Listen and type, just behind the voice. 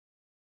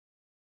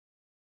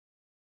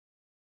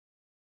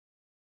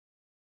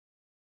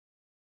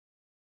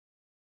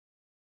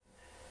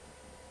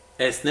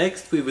As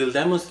next we will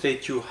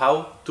demonstrate you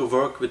how to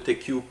work with the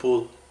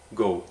Qpol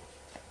GO.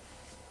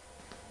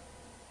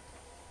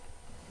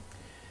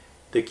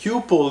 The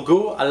Qpol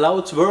GO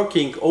allows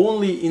working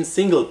only in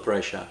single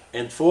pressure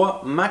and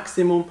for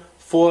maximum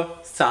 4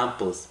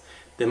 samples.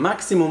 The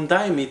maximum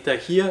diameter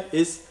here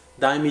is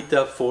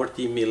diameter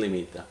 40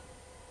 mm.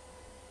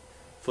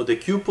 For the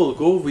Qpol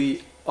GO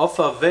we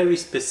offer very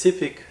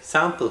specific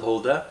sample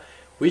holder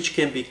which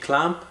can be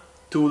clamp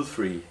tool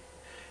free.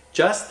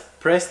 Just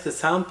press the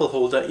sample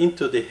holder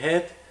into the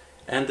head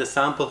and the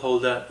sample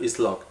holder is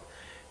locked.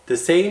 The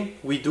same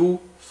we do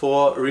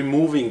for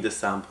removing the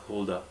sample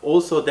holder.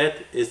 Also that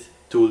is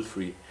tool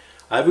free.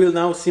 I will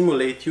now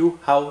simulate you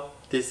how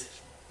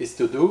this is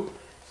to do.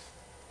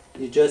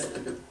 You just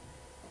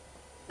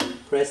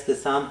press the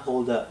sample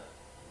holder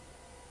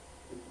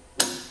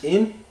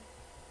in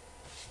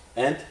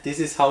and this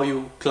is how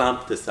you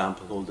clamp the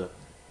sample holder.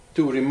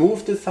 To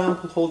remove the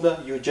sample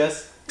holder you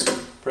just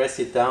press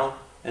it down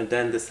and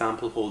then the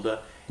sample holder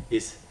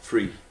is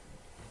free.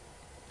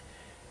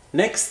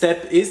 Next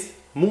step is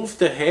move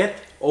the head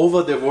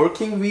over the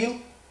working wheel.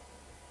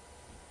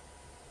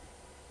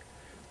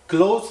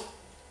 Close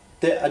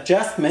the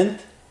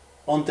adjustment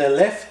on the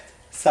left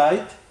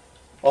side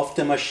of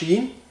the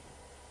machine.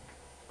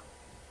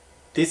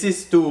 This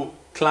is to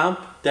clamp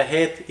the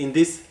head in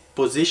this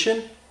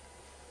position.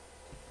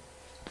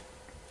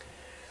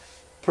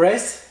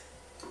 Press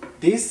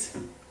this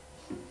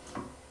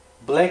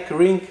black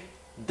ring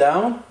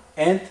down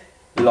and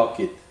lock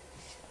it.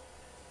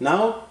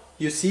 Now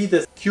you see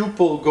the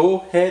Qpol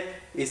GO head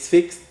is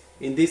fixed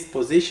in this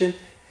position.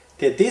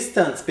 The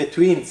distance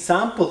between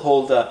sample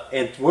holder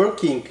and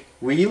working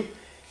wheel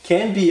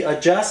can be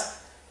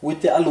adjusted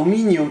with the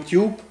aluminium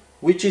tube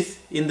which is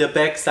in the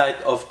back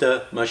side of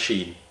the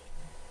machine.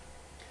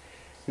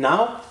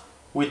 Now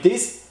with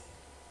this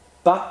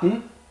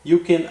button you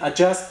can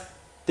adjust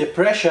the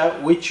pressure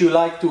which you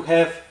like to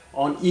have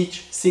on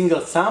each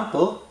single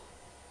sample,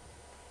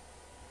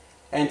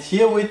 and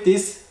here with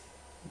this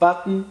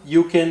button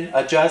you can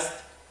adjust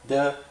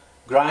the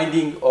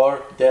grinding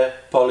or the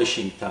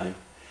polishing time.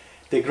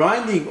 The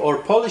grinding or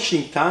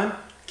polishing time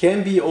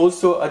can be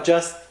also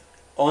adjusted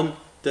on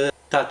the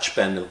touch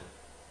panel.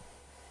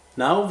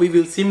 Now we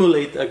will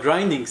simulate a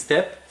grinding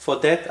step. For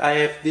that I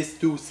have these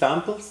 2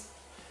 samples.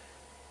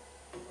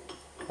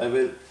 I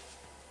will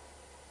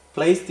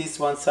place this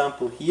one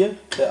sample here,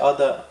 the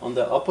other on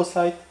the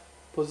opposite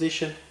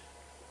position.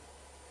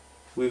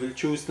 We will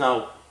choose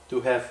now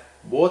to have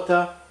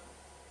water.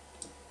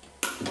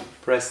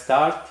 Press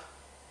start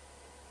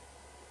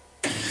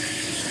and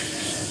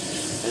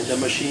the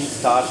machine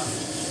starts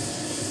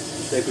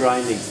the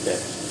grinding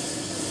step.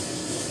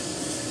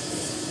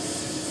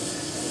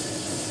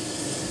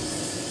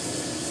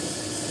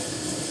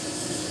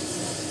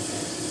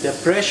 The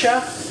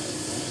pressure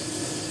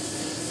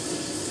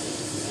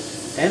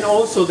and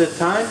also the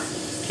time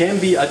can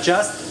be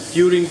adjusted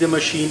during the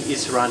machine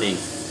is running.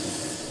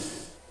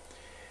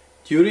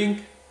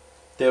 During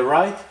the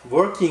right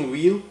working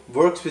wheel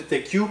works with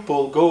the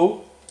Qpol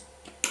GO,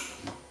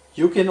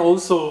 you can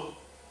also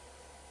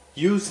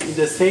use in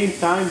the same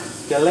time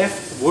the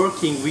left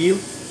working wheel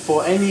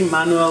for any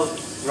manual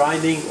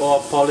grinding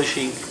or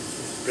polishing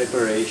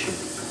preparation.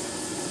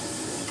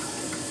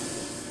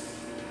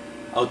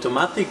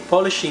 Automatic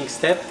polishing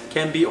step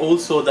can be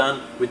also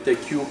done with the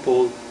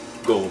Qpol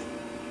GO.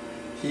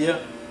 Here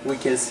we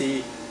can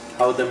see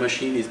how the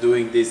machine is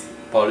doing this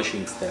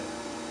polishing step.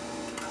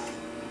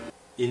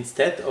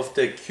 Instead of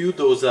the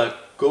Qdoser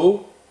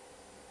GO,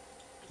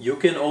 you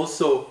can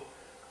also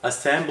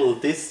assemble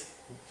this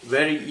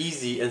very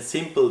easy and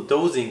simple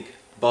dosing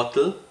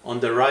bottle on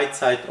the right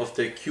side of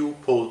the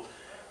Qpol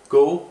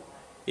GO.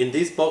 In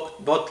this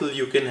bottle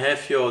you can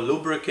have your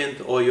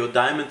lubricant or your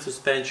diamond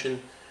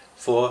suspension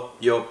for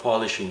your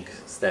polishing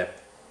step.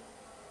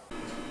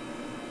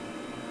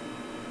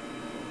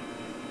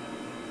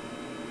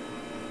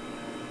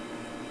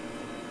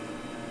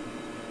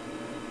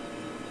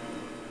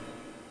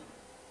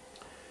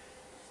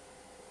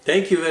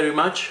 Thank you very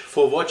much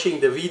for watching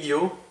the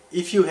video.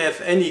 If you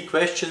have any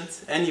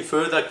questions, any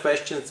further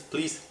questions,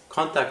 please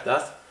contact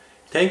us.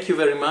 Thank you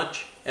very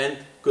much and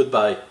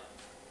goodbye.